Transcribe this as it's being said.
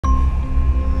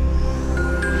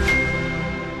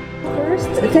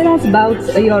tell us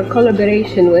about your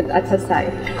collaboration with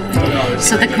Atاسai.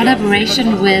 So the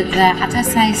collaboration with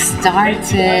Atاسai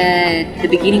started the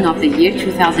beginning of the year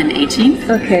 2018.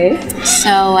 Okay.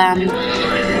 So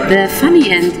the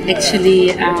funny and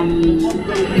actually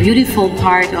beautiful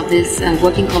part of this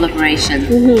working collaboration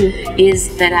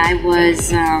is that I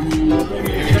was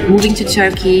moving to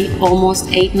Turkey almost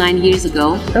 8-9 years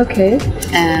ago. Okay.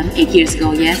 8 years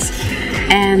ago, yes.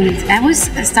 And I was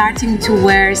starting to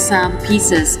wear some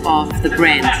pieces of the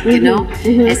brand, you know,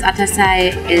 as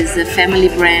Atاسai is a family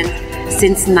brand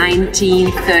since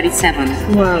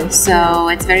 1937. Wow. So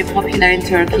it's very popular in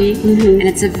Turkey, and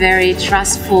it's a very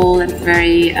trustful and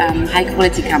very high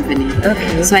quality company.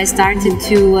 Okay. So I started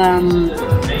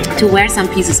to wear some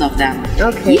pieces of them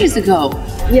years ago.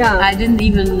 Yeah. I didn't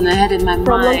even had in my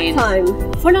For a long mind.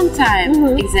 time. For a long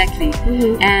time, exactly.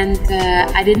 And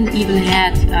I didn't even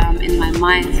had in my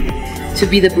mind to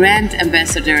be the brand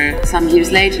ambassador some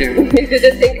years later. You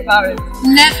didn't think about it?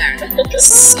 Never.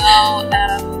 So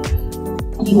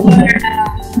we were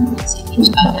meeting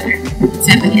each other,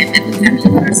 family, I met the family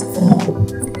first of all,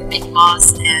 the big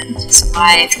boss and his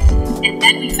wife, and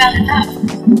then we fell in love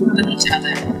with each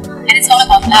other. And it's all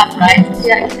about love, right?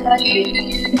 Yeah.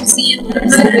 You see it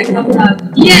first.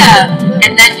 Yeah.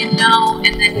 And then you know,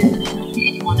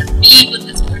 you want to be with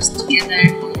this person together,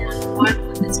 you want to work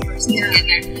with this person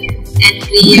together. And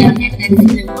we had that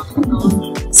feeling of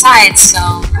both sides. So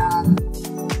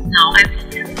now I'm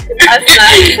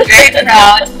very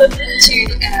proud to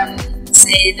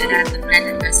say that I'm the brand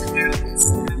ambassador of this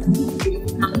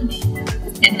beautiful company.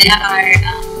 And there are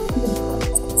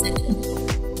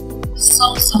so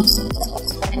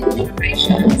many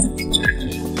generations in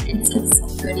Turkey. It's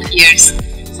 30 years.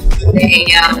 They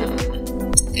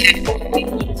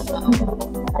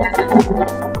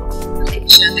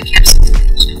collection, the capsule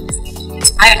collection is actually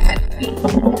inspired by me.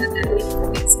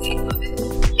 It's the name of it.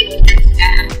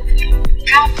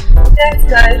 That's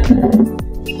nice.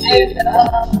 And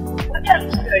what kind of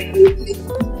story do you think?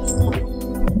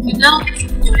 You know,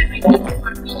 everything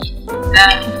for me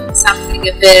something a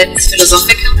bit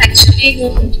philosophical actually,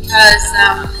 because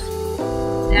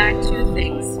there are two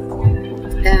things.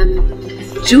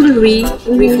 Jewelry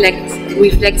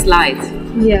reflects light.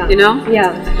 Yeah. You know?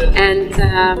 Yeah. And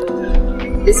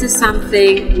this is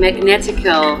something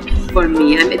magnetical for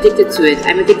me. I'm addicted to it.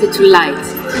 I'm addicted to light.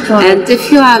 And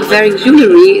if you are wearing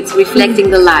jewelry, it's reflecting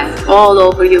the light all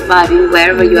over your body,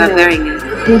 wherever you are wearing it.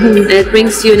 And it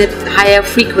brings you in a higher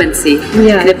frequency,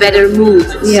 in a better mood.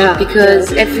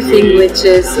 Because everything which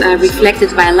is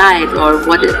reflected by light, or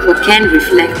what can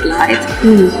reflect light,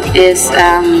 is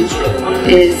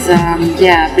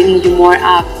bringing you more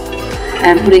up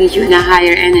and putting you in a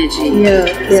higher energy.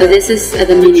 So this is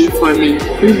the meaning for me.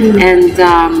 And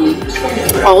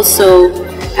also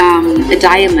a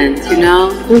diamond, you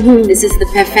know. This is the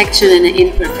perfection and the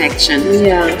imperfection.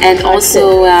 And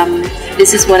also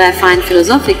this is what I find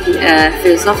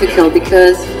philosophical,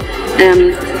 because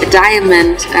a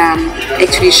diamond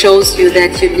actually shows you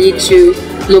that you need to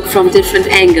look from different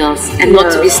angles and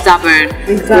not to be stubborn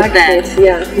with that.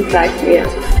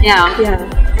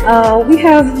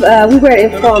 We were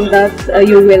informed that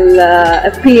you will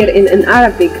appear in an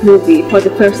Arabic movie for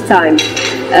the first time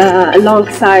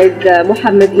alongside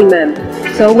Muhammad Imam.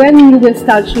 So when you will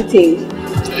start shooting?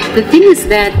 The thing is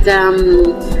that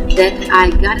I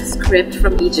got a script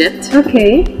from Egypt.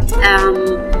 Okay.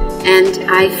 And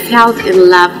I felt in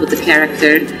love with the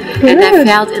character, and I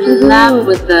felt in love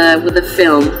with the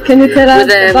film. Can you tell us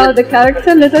about the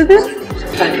character a little bit?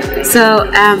 So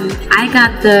I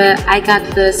got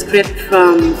the script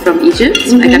from Egypt.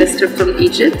 I got a script from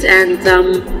Egypt, and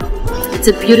it's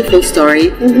a beautiful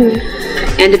story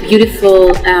and a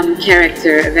beautiful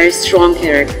character, a very strong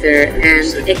character.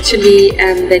 And actually,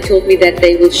 they told me that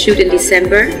they will shoot in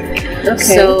December.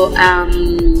 So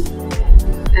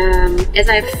as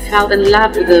I fell in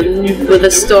love with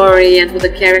the story and with the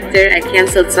character, I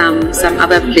cancelled some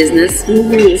other business,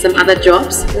 some other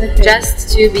jobs, just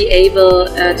to be able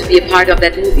to be a part of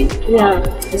that movie.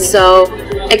 So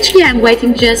actually, I'm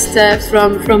waiting just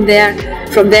from them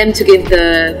to give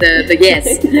the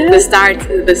yes, the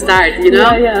start, you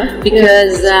know,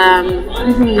 because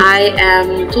I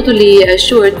am totally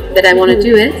assured that I want to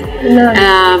do it,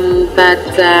 but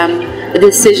the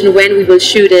decision when we will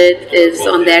shoot it is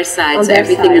on their side. So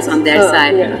everything is on their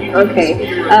side. Yeah. Okay.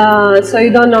 So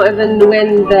you don't know even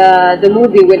when the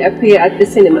movie will appear at the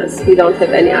cinemas. You don't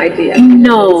have any idea.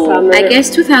 No, I guess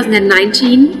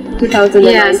 2019.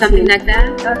 2019. Yeah, something like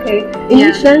that. Okay. In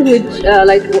which language,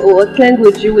 like what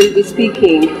language you will be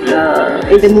speaking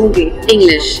in the movie?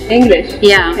 English. English.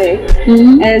 Yeah. Okay.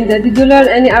 And did you learn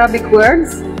any Arabic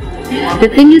words? The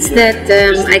thing is that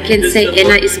I can say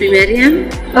 "Ana ismi مريم."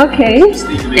 Okay.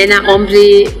 "Ana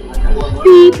عمري"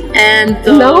 and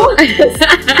no.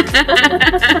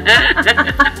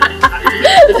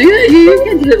 You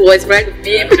can do the voice right with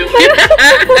me.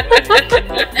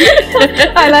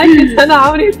 I like it. أنا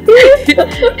عمري.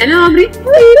 أنا عمري.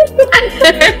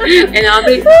 أنا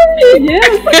عمري.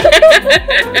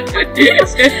 Yes.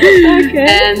 Okay.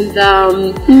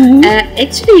 And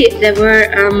actually, there were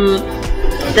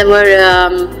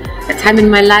a time in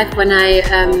my life when I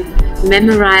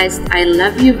memorized "I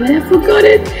love you," but I forgot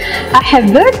it.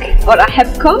 أحبك or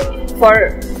أحبكم for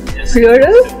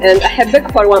plural and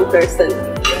أحبك for one person.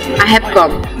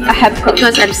 أحبكم. أحبكم.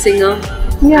 Because I'm single.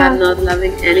 Yeah. I'm not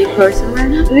loving any person right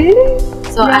now. Really?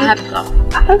 So I have come.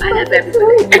 I have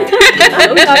everybody. I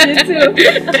love you too.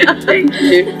 Thank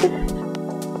you.